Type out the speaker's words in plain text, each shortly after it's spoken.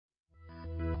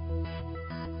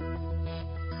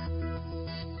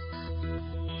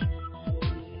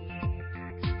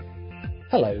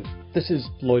Hello, this is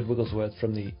Lloyd Wigglesworth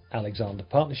from the Alexander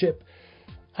Partnership,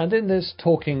 and in this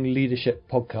Talking Leadership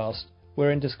podcast,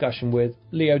 we're in discussion with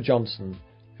Leo Johnson,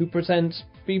 who presents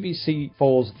BBC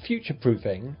 4's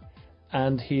Future-Proofing,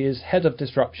 and he is Head of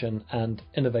Disruption and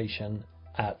Innovation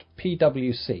at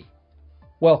PwC.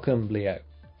 Welcome, Leo.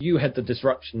 You head the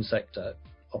disruption sector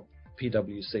of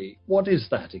PwC. What is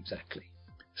that exactly?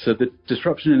 So the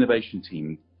Disruption Innovation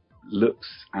team looks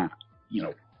at,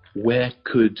 where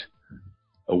could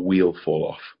a wheel fall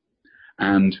off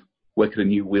and where could a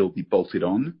new wheel be bolted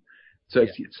on. So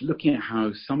it's looking at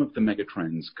how some of the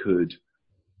megatrends could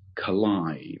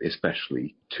collide,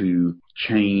 especially to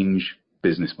change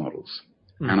business models.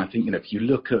 And I think, if you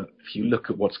look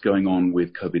at what's going on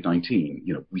with COVID-19,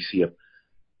 we see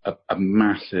a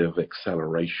massive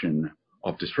acceleration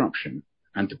of disruption.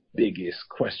 And the biggest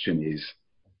question is,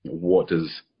 what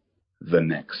does the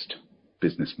next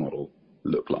business model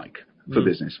look like for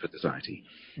business, for society?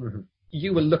 Mm-hmm.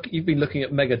 You've been looking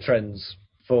at mega trends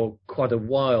for quite a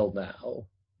while now.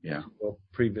 Yeah. In your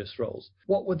previous roles.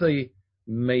 What were the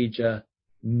major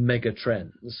mega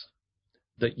trends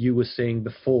that you were seeing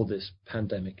before this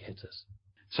pandemic hit us?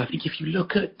 So I think if you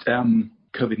look at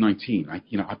COVID-19,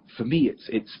 for me,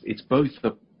 it's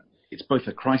both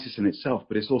a crisis in itself,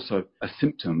 but it's also a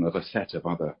symptom of a set of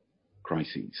other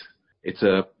crises. It's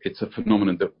a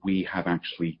phenomenon that we have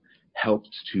actually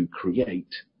helped to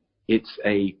create. It's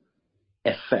a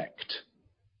effect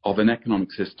of an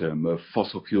economic system of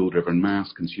fossil fuel driven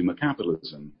mass consumer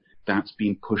capitalism that's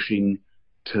been pushing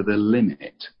to the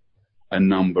limit a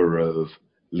number of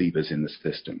levers in the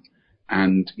system.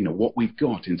 And what we've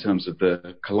got in terms of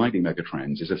the colliding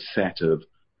megatrends is a set of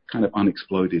kind of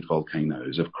unexploded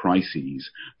volcanoes of crises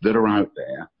that are out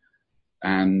there.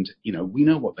 And we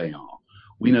know what they are.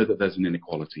 We know that there's an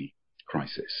inequality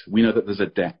crisis. We know that there's a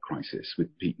debt crisis with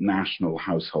national,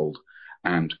 household,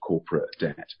 and corporate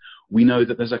debt. We know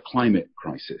that there's a climate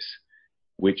crisis,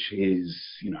 which is,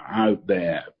 out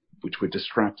there, which we're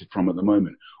distracted from at the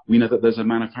moment. We know that there's a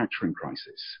manufacturing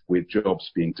crisis with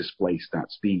jobs being displaced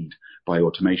at speed by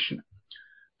automation.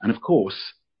 And of course,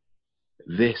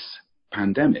 this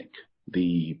pandemic,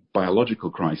 the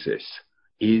biological crisis,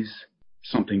 is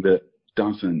something that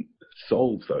doesn't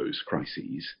solve those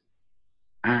crises.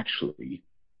 Actually,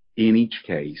 in each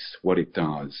case, what it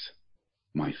does,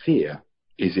 my fear,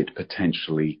 is it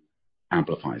potentially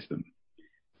amplifies them.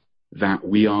 That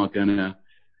we are going to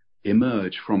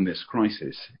emerge from this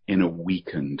crisis in a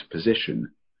weakened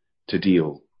position to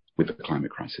deal with the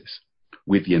climate crisis,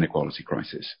 with the inequality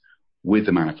crisis, with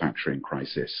the manufacturing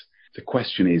crisis. The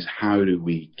question is, how do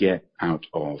we get out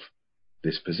of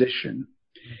this position?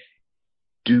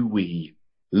 Do we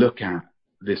look at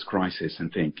this crisis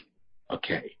and think,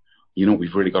 okay,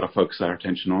 we've really got to focus our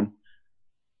attention on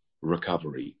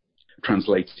recovery,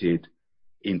 translated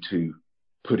into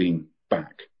putting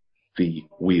back the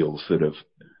wheels that have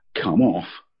come off,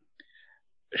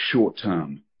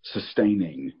 short-term,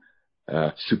 sustaining,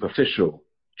 superficial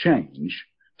change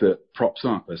that props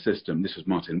up a system. This was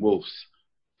Martin Wolf's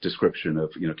description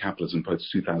of, capitalism post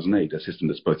 2008, a system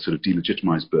that's both sort of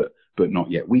delegitimized but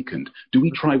not yet weakened. Do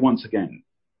we try once again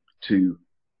to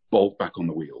bolt back on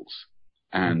the wheels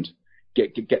and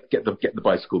get the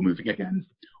bicycle moving again?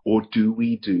 Or do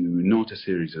we do not a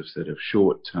series of sort of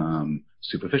short-term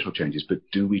superficial changes, but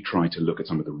do we try to look at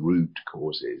some of the root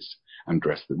causes and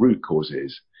address the root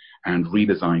causes and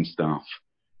redesign stuff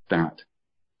that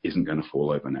isn't going to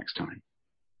fall over next time?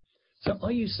 So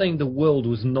are you saying the world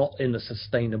was not in a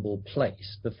sustainable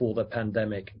place before the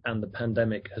pandemic, and the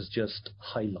pandemic has just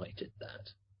highlighted that?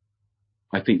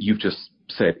 I think you've just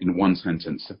said in one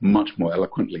sentence much more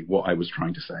eloquently what I was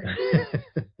trying to say.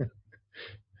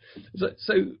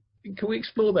 So can we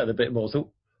explore that a bit more?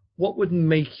 So what would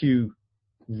make you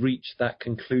reach that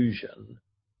conclusion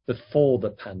before the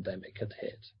pandemic had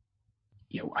hit?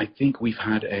 I think we've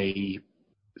had a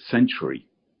century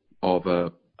of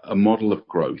a model of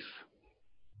growth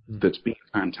that's been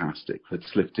fantastic,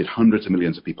 that's lifted hundreds of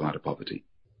millions of people out of poverty,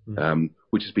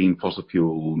 which has been fossil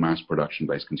fuel, mass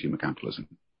production-based consumer capitalism.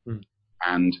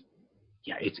 And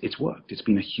it's worked. It's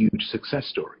been a huge success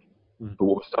story. But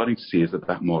what we're starting to see is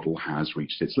that model has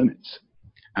reached its limits.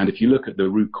 And if you look at the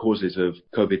root causes of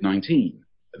COVID-19,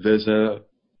 there's a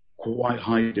quite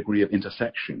high degree of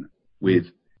intersection with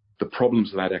the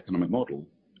problems of that economic model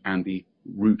and the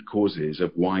root causes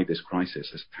of why this crisis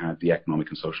has had the economic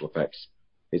and social effects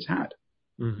it's had.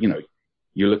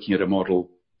 You're looking at a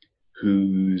model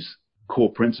whose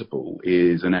core principle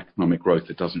is an economic growth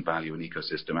that doesn't value an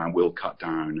ecosystem and will cut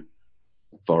down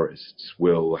forests,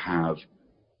 will have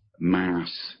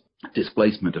mass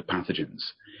displacement of pathogens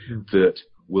that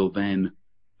will then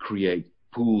create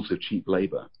pools of cheap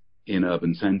labor in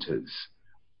urban centers.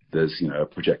 There's, a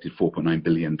projected 4.9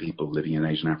 billion people living in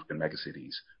Asian African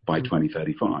megacities by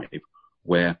 2035,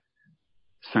 where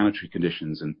sanitary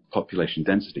conditions and population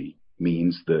density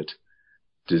means that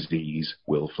disease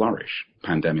will flourish.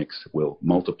 Pandemics will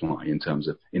multiply in terms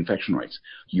of infection rates.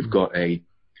 You've got a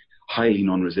highly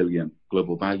non-resilient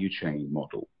global value chain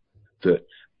model that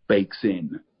bakes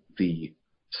in the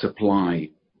supply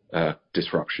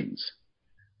disruptions.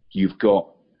 You've got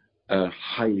a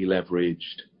highly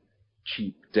leveraged,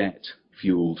 cheap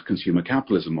debt-fueled consumer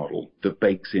capitalism model that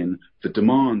bakes in the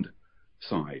demand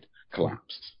side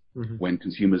collapse when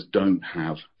consumers don't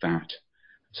have that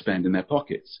spend in their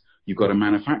pockets. You've got a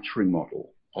manufacturing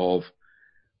model of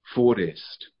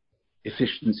Fordist,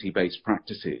 efficiency-based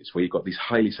practices where you've got these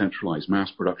highly centralized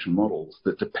mass production models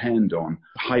that depend on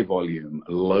high volume,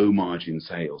 low margin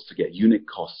sales to get unit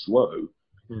costs low,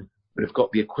 but have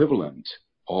got the equivalent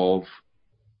of,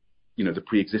 the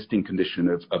pre-existing condition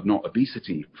of not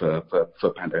obesity for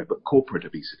pandemic, but corporate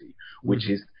obesity, which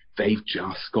is they've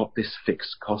just got this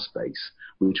fixed cost base,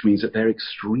 which means that they're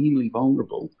extremely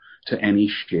vulnerable to any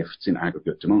shifts in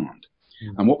aggregate demand.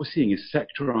 And what we're seeing is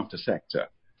sector after sector,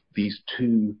 these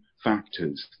two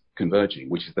factors converging,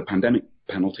 which is the pandemic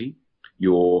penalty.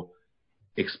 You're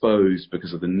exposed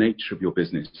because of the nature of your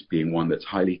business being one that's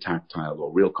highly tactile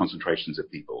or real concentrations of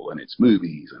people, and it's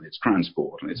movies and it's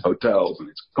transport and it's hotels and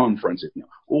it's conferences,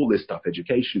 all this stuff,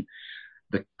 education.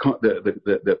 The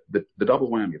double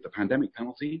whammy of the pandemic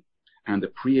penalty and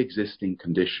the pre-existing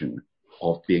condition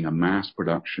of being a mass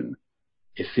production,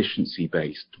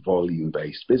 efficiency-based,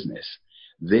 volume-based business.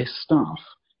 This stuff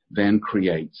then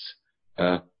creates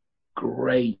a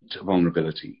great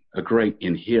vulnerability, a great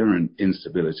inherent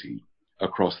instability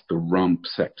across the rump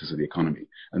sectors of the economy.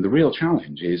 And the real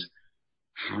challenge is,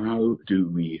 how do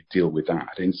we deal with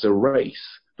that? And it's a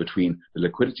race between the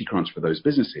liquidity crunch for those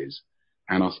businesses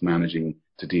and us managing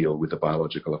to deal with the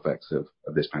biological effects of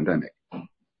this pandemic.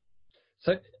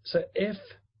 So if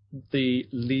the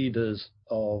leaders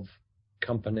of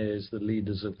companies, the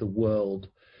leaders of the world,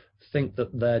 think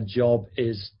that their job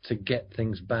is to get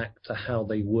things back to how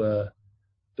they were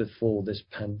before this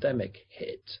pandemic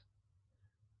hit,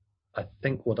 I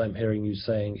think what I'm hearing you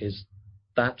saying is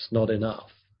that's not enough,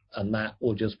 and that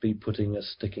will just be putting a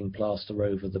sticking plaster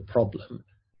over the problem,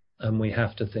 and we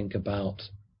have to think about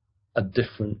a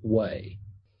different way.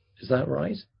 Is that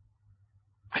right?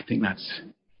 I think that's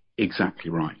exactly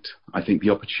right. I think the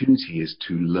opportunity is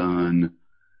to learn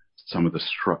some of the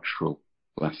structural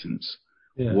lessons.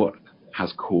 Yeah. What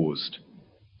has caused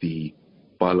the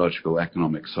biological,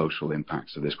 economic, social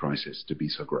impacts of this crisis to be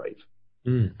so grave?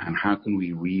 And how can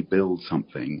we rebuild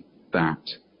something that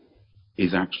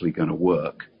is actually going to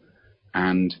work?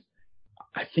 And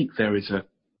I think there is a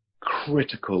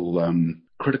critical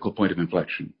point of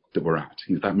inflection that we're at.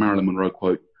 That Marilyn Monroe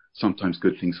quote, sometimes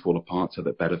good things fall apart so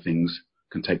that better things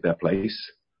can take their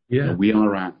place. Yeah. We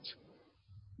are at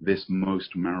this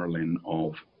most Marilyn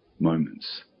of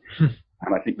moments.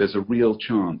 And I think there's a real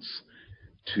chance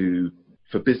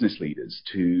for business leaders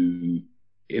to,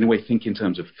 in a way, think in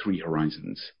terms of three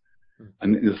horizons.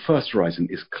 And the first horizon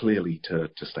is clearly to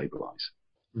stabilize.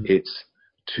 It's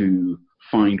to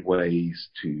find ways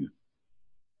to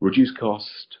reduce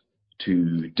cost,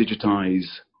 to digitize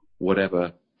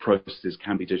whatever processes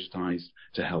can be digitized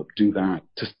to help do that,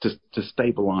 to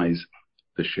stabilize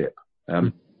the ship.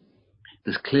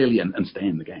 There's clearly, and stay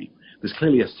in the game, there's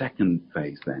clearly a second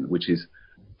phase then, which is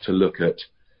to look at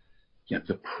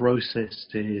the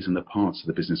processes and the parts of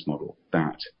the business model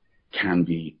that can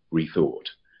be rethought.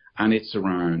 And it's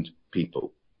around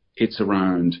people. It's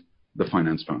around the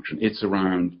finance function. It's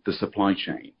around the supply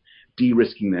chain,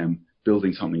 de-risking them,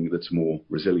 building something that's more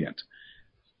resilient.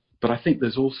 But I think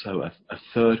there's also a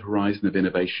third horizon of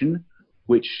innovation,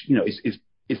 which is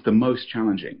the most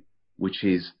challenging, which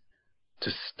is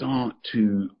to start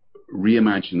to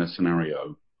reimagine a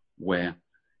scenario where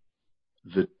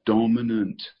the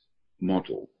dominant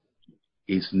model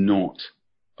is not,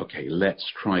 okay,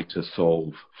 let's try to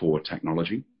solve for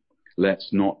technology. Let's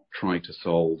not try to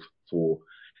solve for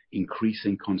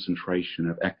increasing concentration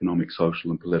of economic,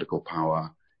 social, and political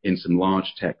power in some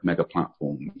large tech mega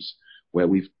platforms where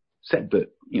we've said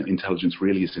that intelligence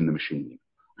really is in the machine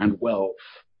and wealth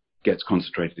gets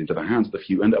concentrated into the hands of the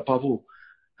few, and above all,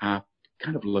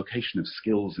 kind of location of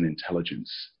skills and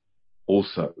intelligence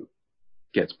also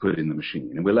gets put in the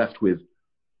machine. And we're left with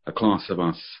a class of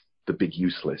us, the big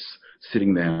useless,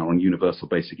 sitting there on universal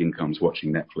basic incomes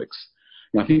watching Netflix.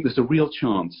 And I think there's a real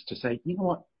chance to say, you know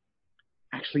what,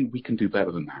 actually we can do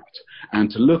better than that.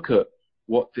 And to look at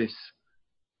what this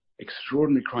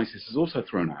extraordinary crisis has also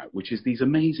thrown out, which is these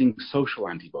amazing social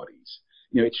antibodies.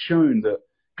 It's shown that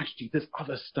actually there's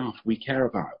other stuff we care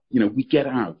about. We get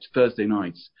out Thursday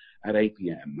nights at 8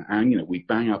 p.m. and, we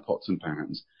bang our pots and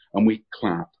pans and we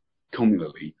clap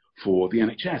communally for the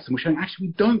NHS. And we're showing actually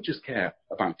we don't just care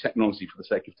about technology for the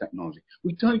sake of technology.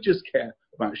 We don't just care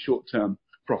about short-term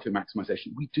profit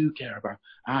maximization. We do care about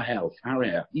our health, our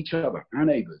air, each other, our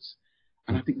neighbors.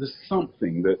 And I think there's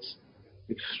something that's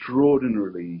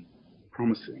extraordinarily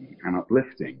promising and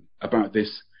uplifting about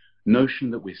this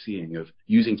notion that we're seeing of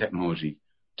using technology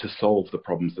to solve the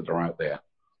problems that are out there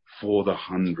for the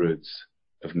hundreds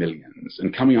of millions,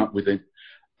 and coming up with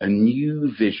a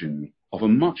new vision of a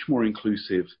much more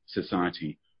inclusive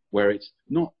society where it's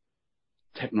not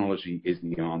technology is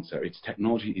the answer, it's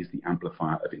technology is the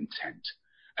amplifier of intent.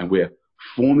 And we're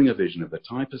forming a vision of the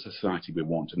type of society we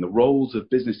want, and the roles of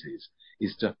businesses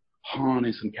is to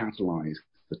harness and catalyze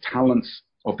the talents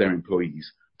of their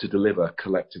employees to deliver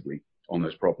collectively on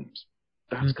those problems.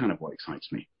 That's kind of what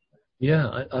excites me.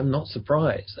 Yeah, I'm not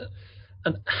surprised.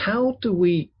 And how do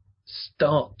we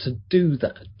start to do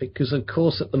that? Because, of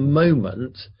course, at the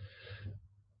moment,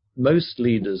 most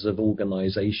leaders of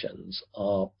organizations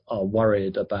are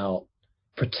worried about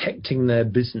protecting their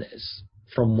business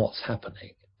from what's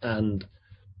happening and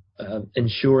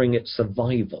ensuring its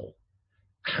survival.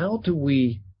 How do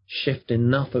we shift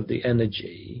enough of the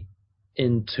energy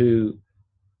into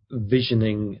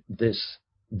visioning this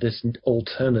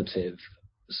alternative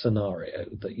scenario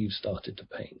that you started to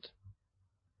paint?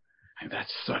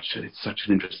 That's such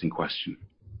an interesting question.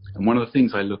 And one of the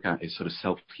things I look at is sort of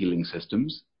self-healing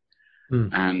systems.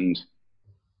 And,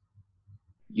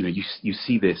 you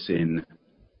see this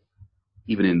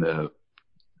even in the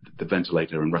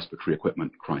ventilator and respiratory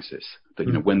equipment crisis,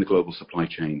 that, when the global supply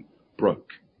chain broke,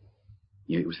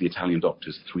 it was the Italian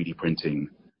doctors 3D printing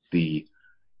the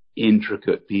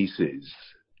intricate pieces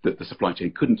that the supply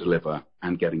chain couldn't deliver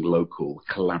and getting local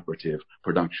collaborative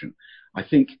production. I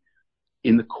think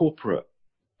in the corporate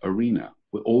arena,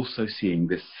 we're also seeing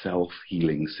this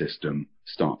self-healing system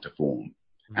start to form.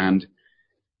 And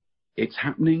it's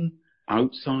happening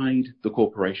outside the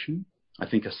corporation. I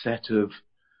think a set of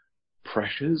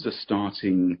pressures are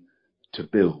starting to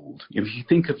build. If you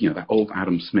think of, that old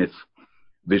Adam Smith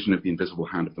vision of the invisible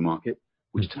hand of the market,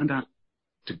 which turned out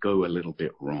to go a little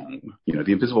bit wrong.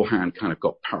 The invisible hand kind of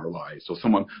got paralyzed, or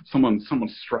someone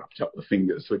strapped up the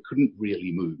fingers so it couldn't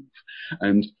really move.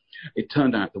 And it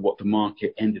turned out that what the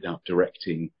market ended up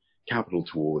directing capital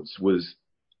towards was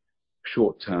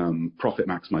short-term profit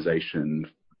maximization,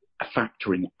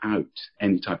 factoring out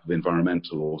any type of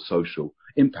environmental or social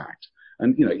impact.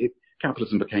 And,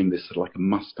 capitalism became this sort of like a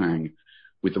Mustang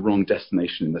with the wrong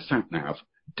destination in the sat-nav,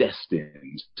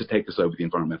 destined to take us over the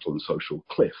environmental and social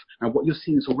cliff. And what you're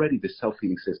seeing is already this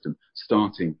self-healing system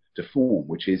starting to form,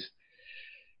 which is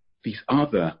these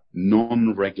other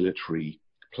non-regulatory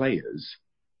players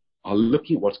are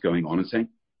looking at what's going on and saying,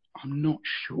 I'm not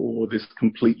sure this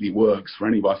completely works for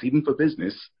any of us, even for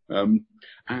business. And,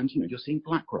 you're seeing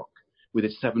BlackRock with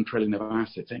its $7 trillion of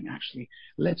assets saying, actually,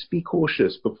 let's be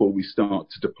cautious before we start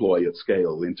to deploy at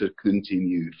scale into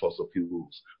continued fossil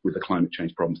fuels with the climate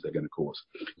change problems they're going to cause.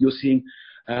 You're seeing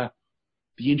the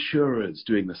insurers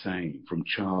doing the same, from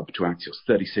Chubb to Axios,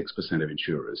 36% of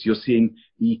insurers. You're seeing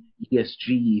the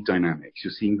ESG dynamics.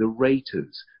 You're seeing the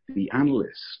raters, the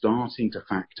analysts starting to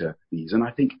factor these. And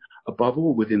I think, above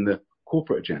all, within the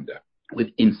corporate agenda,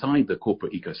 inside the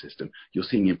corporate ecosystem, you're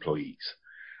seeing employees.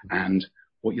 And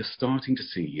what you're starting to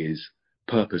see is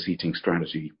purpose eating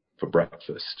strategy for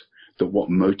breakfast, that what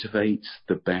motivates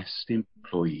the best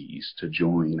employees to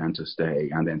join and to stay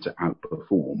and then to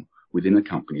outperform within a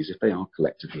company is if they are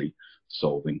collectively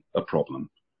solving a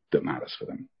problem that matters for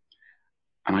them.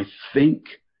 And I think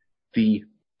the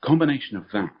combination of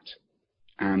that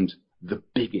and the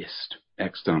biggest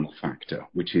external factor,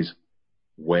 which is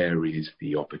where is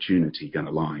the opportunity going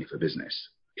to lie for business,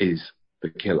 is the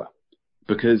killer.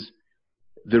 Because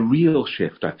the real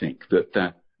shift, I think,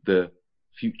 that the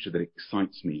future that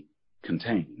excites me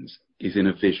contains is in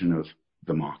a vision of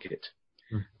the market.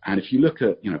 And if you look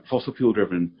at, fossil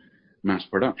fuel-driven mass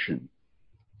production,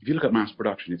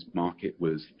 its market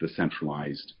was the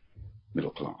centralized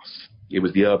middle class. It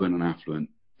was the urban and affluent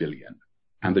billion.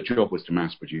 And the job was to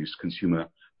mass produce consumer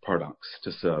products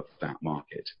to serve that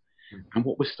market. And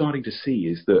what we're starting to see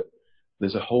is that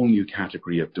there's a whole new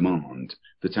category of demand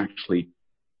that's actually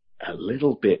a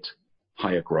little bit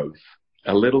higher growth,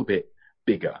 a little bit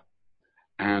bigger,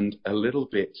 and a little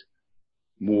bit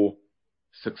more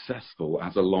successful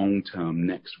as a long-term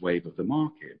next wave of the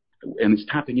market. and it's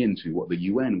tapping into what the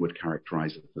UN would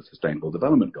characterize as the Sustainable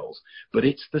Development Goals, but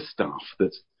it's the stuff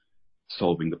that's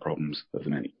solving the problems of the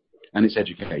many. And it's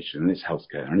education, and it's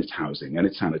healthcare, and it's housing, and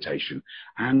it's sanitation,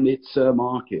 and it's a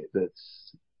market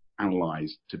that's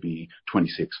analyzed to be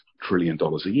 $26 trillion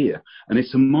a year. And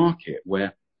it's a market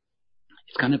where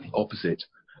it's kind of the opposite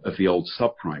of the old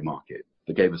subprime market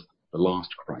that gave us the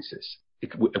last crisis.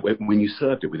 When you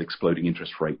served it with exploding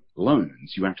interest rate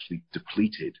loans, you actually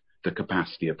depleted the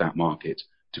capacity of that market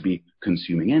to be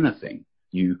consuming anything.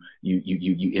 You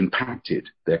impacted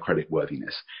their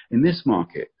creditworthiness. In this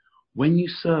market, when you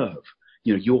serve,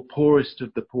 your poorest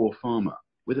of the poor farmer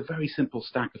with a very simple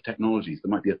stack of technologies, there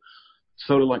might be a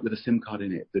solar light with a SIM card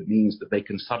in it that means that they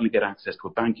can suddenly get access to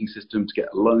a banking system to get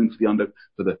a loan for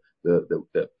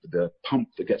the pump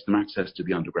that gets them access to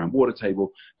the underground water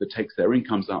table that takes their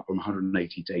incomes up from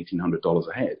 $180 to $1,800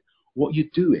 a head. What you're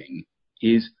doing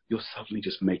is you're suddenly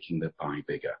just making the pie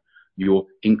bigger. You're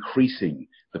increasing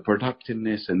the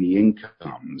productiveness and the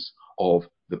incomes of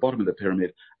the bottom of the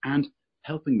pyramid and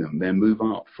helping them then move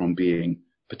up from being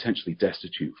potentially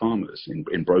destitute farmers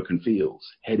in broken fields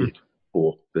headed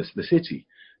for the city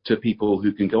to people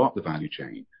who can go up the value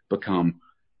chain, become,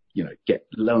 get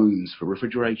loans for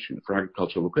refrigeration, for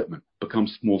agricultural equipment, become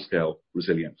small-scale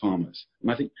resilient farmers. And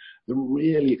I think the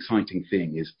really exciting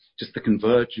thing is just the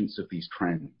convergence of these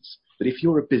trends, that if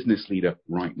you're a business leader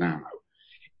right now,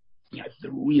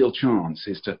 the real chance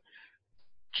is to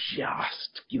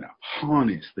just,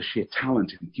 harness the sheer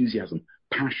talent, enthusiasm,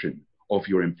 passion of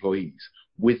your employees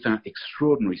with that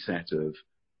extraordinary set of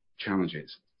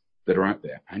challenges that are out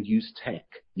there, and use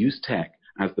tech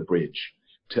as the bridge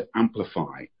to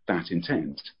amplify that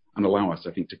intent and allow us,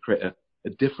 I think, to create a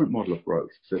different model of growth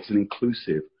that's an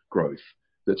inclusive growth,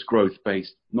 that's growth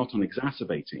based not on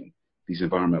exacerbating these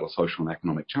environmental, social, and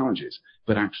economic challenges,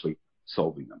 but actually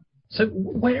solving them. So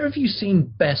where have you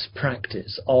seen best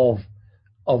practice of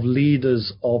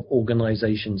leaders of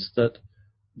organizations that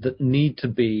need to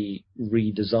be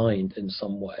redesigned in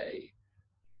some way?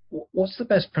 What's the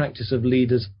best practice of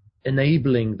leaders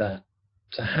enabling that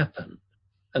to happen?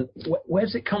 And where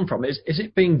does it come from? Is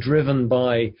it being driven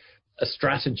by a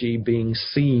strategy being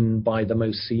seen by the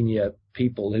most senior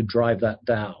people who drive that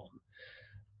down?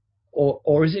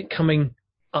 Or is it coming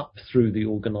up through the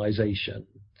organization,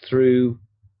 through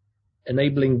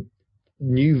enabling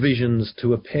new visions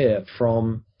to appear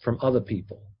from other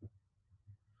people?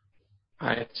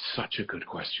 It's such a good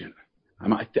question.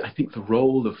 I think the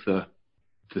role of the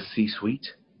C-suite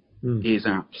is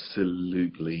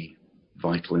absolutely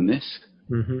vital in this.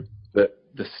 Mm-hmm. But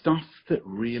the stuff that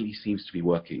really seems to be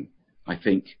working, I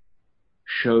think,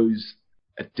 shows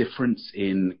a difference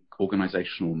in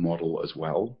organizational model as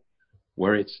well,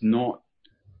 where it's not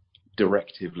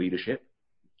directive leadership,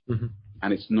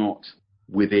 and it's not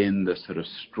within the sort of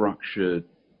structured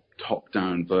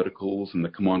top-down verticals and the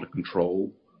command and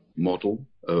control model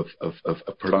of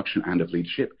production and of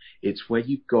leadership. It's where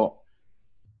you've got,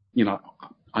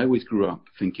 I always grew up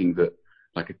thinking that,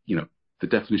 the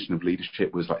definition of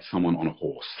leadership was like someone on a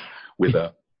horse with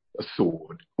a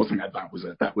sword or something like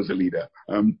that was a leader.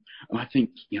 And I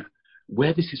think,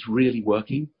 where this is really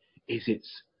working is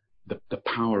the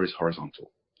power is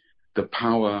horizontal. The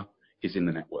power is in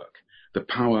the network. The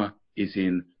power is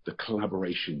in the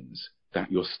collaborations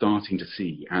that you're starting to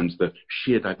see and the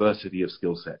sheer diversity of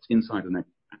skill sets inside and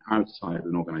outside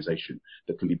an organization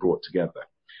that can be brought together.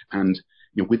 And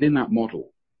within that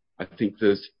model, I think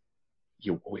there's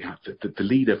the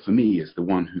leader for me is the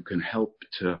one who can help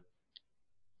to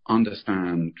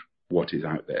understand what is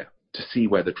out there, to see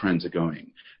where the trends are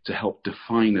going, to help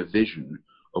define a vision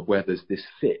of where there's this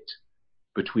fit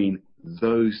between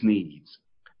those needs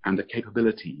and the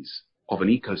capabilities of an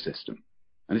ecosystem.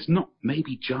 And it's not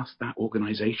maybe just that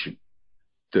organization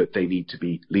that they need to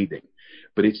be leading,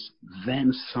 but it's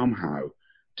then somehow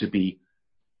to be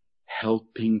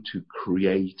helping to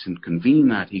create and convene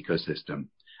that ecosystem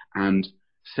and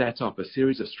set up a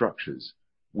series of structures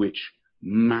which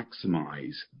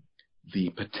maximize the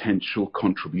potential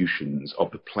contributions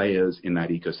of the players in that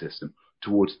ecosystem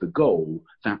towards the goal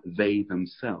that they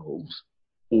themselves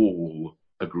all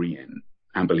agree in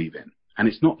and believe in. And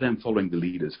it's not them following the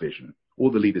leader's vision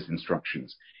or the leader's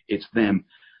instructions. It's them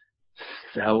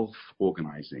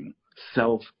self-organizing,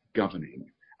 self-governing,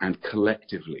 and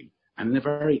collectively, and in a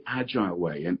very agile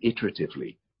way and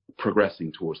iteratively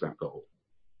progressing towards that goal.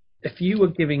 If you were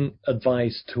giving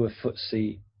advice to a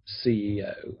FTSE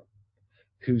CEO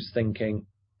who's thinking,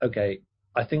 okay,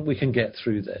 I think we can get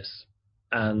through this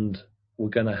and we're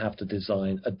going to have to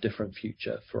design a different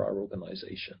future for our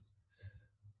organization,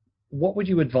 what would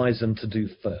you advise them to do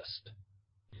first?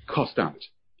 Cost out.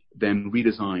 then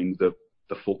redesign the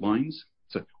fault lines.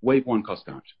 So wave one, cost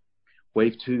out.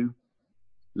 Wave two,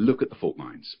 look at the fault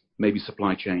lines. Maybe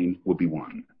supply chain would be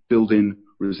one. Build in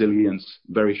resilience,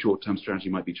 very short-term strategy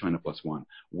might be China plus one.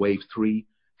 Wave three,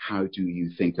 how do you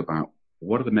think about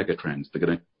what are the mega trends that are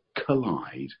going to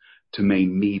collide to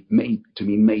mean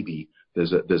maybe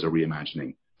there's a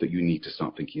reimagining that you need to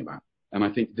start thinking about. And I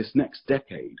think this next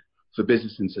decade for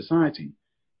business and society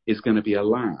is going to be a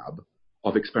lab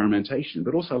of experimentation,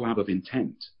 but also a lab of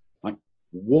intent. Like,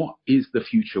 what is the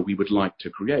future we would like to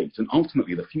create? And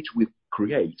ultimately, the future we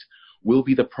create will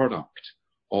be the product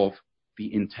of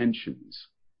the intentions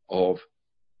of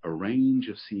a range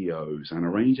of CEOs and a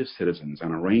range of citizens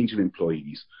and a range of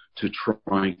employees to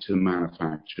try to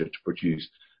manufacture, to produce,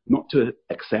 not to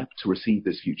accept, to receive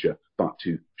this future, but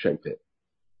to shape it.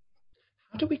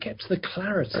 How do we get to the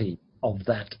clarity of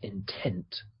that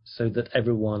intent so that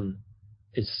everyone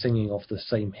is singing off the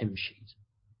same hymn sheet?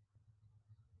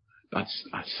 That's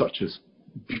such a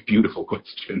beautiful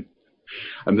question.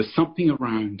 And there's something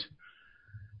around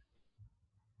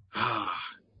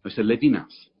Mr.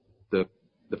 Levinas,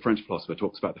 the French philosopher,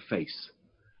 talks about the face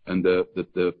and the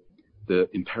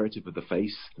imperative of the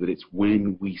face, that it's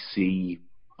when we see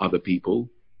other people,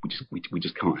 we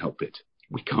just can't help it.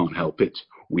 We can't help it.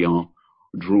 We are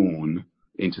drawn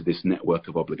into this network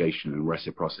of obligation and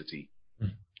reciprocity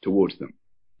towards them.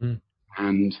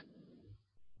 And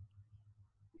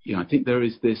I think there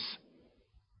is this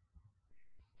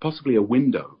possibly a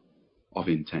window of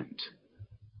intent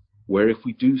where if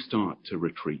we do start to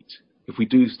retreat, if we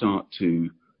do start to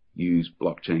use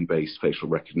blockchain-based facial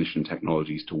recognition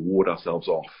technologies to ward ourselves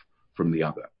off from the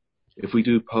other, if we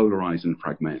do polarize and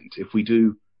fragment, if we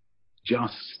do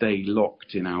just stay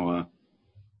locked in our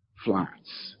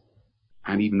flats,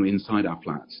 and even inside our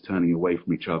flats, turning away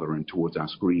from each other and towards our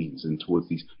screens and towards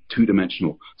these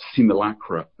two-dimensional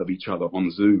simulacra of each other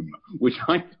on Zoom, which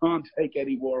I can't take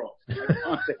any more of.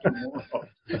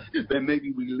 Then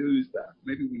maybe we lose that.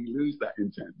 Maybe we lose that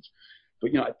intent.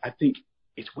 But, I think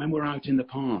it's when we're out in the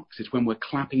parks. It's when we're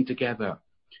clapping together.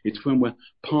 It's when we're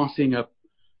passing up,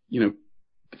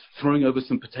 throwing over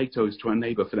some potatoes to our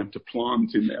neighbor for them to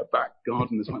plant in their back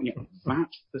garden.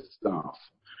 That's the stuff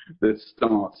that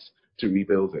starts to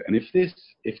rebuild it. And if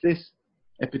this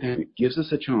epidemic gives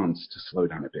us a chance to slow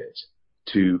down a bit,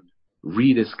 to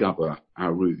rediscover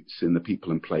our roots in the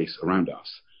people and place around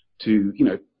us, to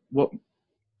what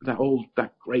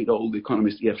that great old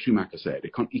economist E.F. Schumacher said,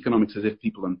 economics as if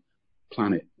people and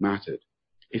planet mattered.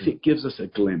 If it gives us a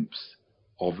glimpse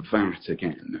of that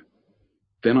again,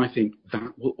 then I think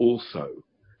that will also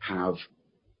have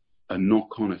a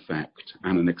knock-on effect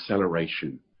and an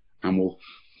acceleration, and will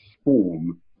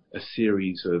form a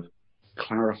series of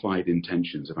clarified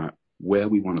intentions about where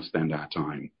we want to spend our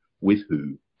time, with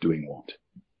who, doing what.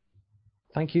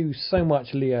 Thank you so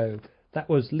much, Leo. That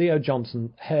was Leo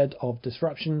Johnson, Head of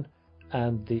Disruption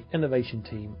and the Innovation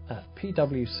Team at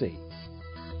PwC.